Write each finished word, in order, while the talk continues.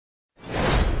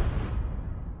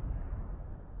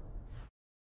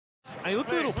And he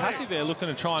looked a little passive there, looking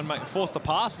to try and force the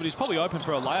pass, but he's probably open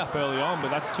for a layup early on,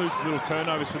 but that's 2 little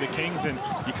turnovers for the Kings, and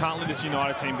you can't let this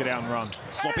United team get out and run.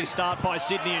 Sloppy start by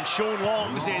Sydney, and Sean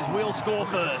Long says we'll score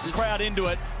first. Crowd into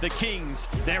it. The Kings,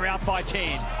 they're out by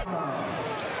 10.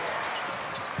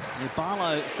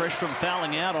 Barlow, fresh from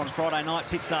fouling out on Friday night,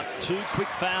 picks up 2 quick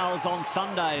fouls on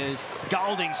Sunday as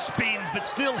Golding spins but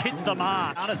still hits the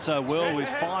mark. Done it so well with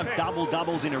 5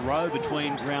 double-doubles in a row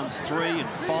between rounds 3 and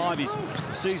 5. His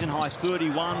season-high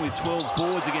 31 with 12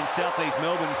 boards against South East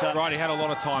Melbourne. So Right, he had a lot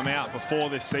of time out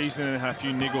before this season and had a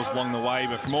few niggles along the way,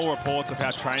 but from all reports of how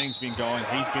training's been going,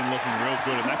 he's been looking real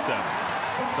good, and that's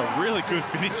a really good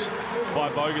finish by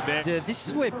Bogut there. This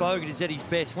is where Bogut is at his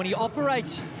best. When he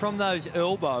operates from those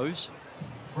elbows,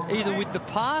 either with the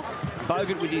path.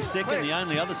 Bogut with his second, the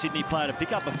only other Sydney player to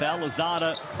pick up a foul.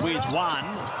 Lazada with 1.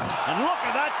 And look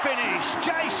at that finish.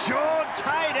 Jay Sean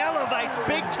Tate elevates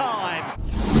big time.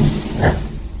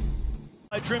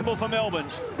 Trimble for Melbourne.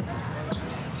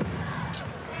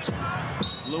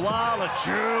 Luala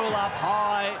Jewel up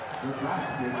high.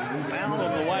 Foul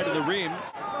on the way to the rim.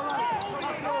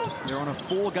 They're on a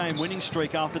 4-game winning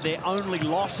streak after their only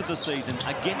loss of the season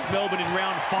against Melbourne in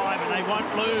round 5, and they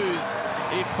won't lose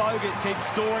if Bogut keeps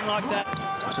scoring like that.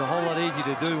 It's a whole lot easier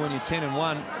to do when you're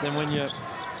 10-1 than when you're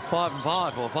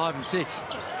 5-5 or 5-6.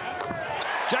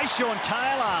 Jay Sean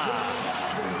Taylor.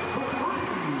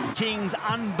 Kings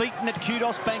unbeaten at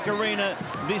Kudos Bank Arena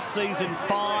this season,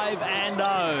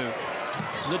 5-0.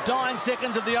 The dying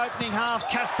seconds of the opening half,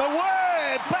 Casper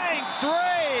Word banks 3.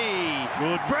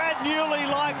 Good. Brad Newley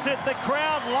likes it. The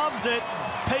crowd loves it.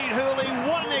 Pete Hurley,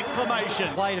 what an exclamation.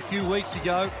 Played a few weeks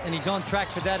ago, and he's on track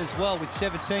for that as well with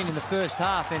 17 in the first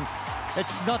half. And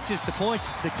it's not just the points,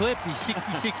 it's the clip. He's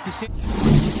 66%.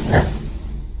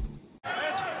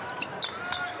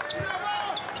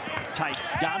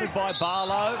 Takes, guarded by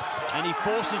Barlow, and he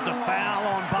forces the foul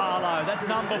on Barlow. That's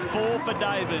number 4 for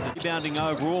David. Rebounding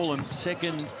overall and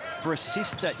second for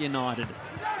assists at United.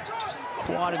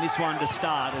 Quiet in this one to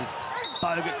start as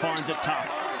Bogut finds it tough.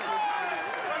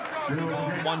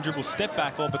 1 dribble step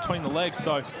back or between the legs,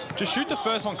 so just shoot the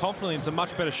first one confidently, it's a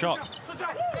much better shot.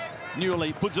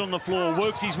 Newley puts it on the floor,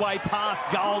 works his way past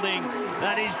Golding.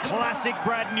 That is classic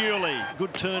Brad Newley.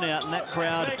 Good turnout, and that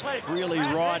crowd really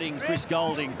riding Chris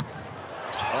Golding.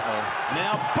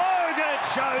 Now Bogut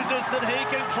shows us that he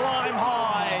can climb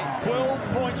high. 12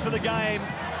 points for the game,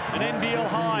 an NBL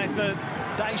high for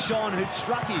Deshaun, who'd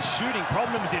struck his shooting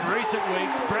problems in recent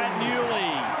weeks. Brad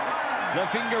Newley, the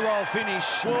finger roll finish,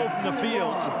 12 from the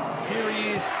field. Here he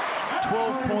is,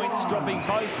 12 points, dropping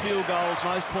both field goals,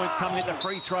 most points coming at the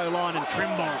free throw line, and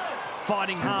Trimble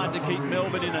fighting hard to keep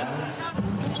Melbourne in it.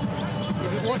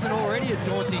 If it wasn't already a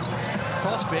daunting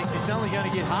prospect, it's only going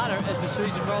to get harder as the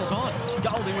season rolls on.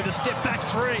 Golding with a step back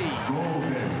 3.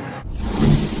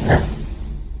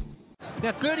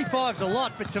 Now, 35's a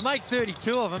lot, but to make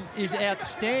 32 of them is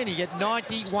outstanding at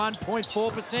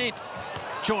 91.4%.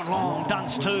 Sean Long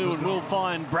dunks 2 and will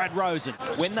find Brad Rosen.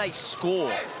 When they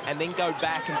score and then go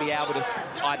back and be able to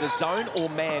either zone or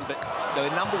man, but the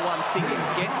number 1 thing is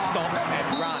get stops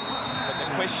and run. But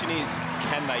the question is,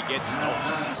 can they get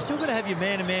stops? Still got to have your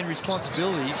man-to-man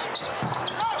responsibilities.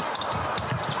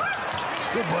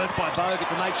 Good work by Bogut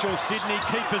to make sure Sydney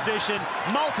keep possession.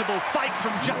 Multiple fakes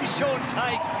from Jay Sean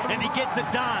Tate, and he gets it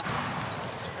done.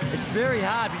 It's very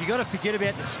hard, but you've got to forget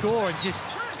about the score and just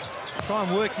try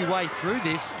and work your way through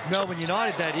this. Melbourne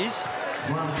United, that is.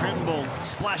 Trimble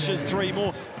splashes 3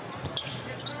 more.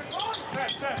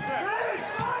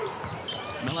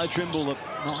 Mellow Trimble, a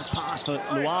nice pass for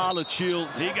Luala Chil.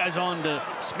 He goes on to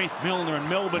Smith Milner, and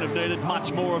Melbourne have needed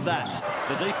much more of that.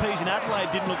 The DPs in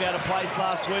Adelaide didn't look out of place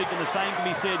last week, and the same can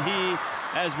be said here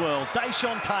as well.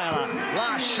 Deshaun Taylor,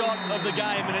 last shot of the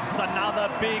game, and it's another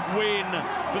big win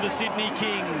for the Sydney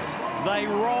Kings. They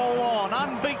roll on,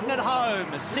 unbeaten at home,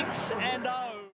 6-0.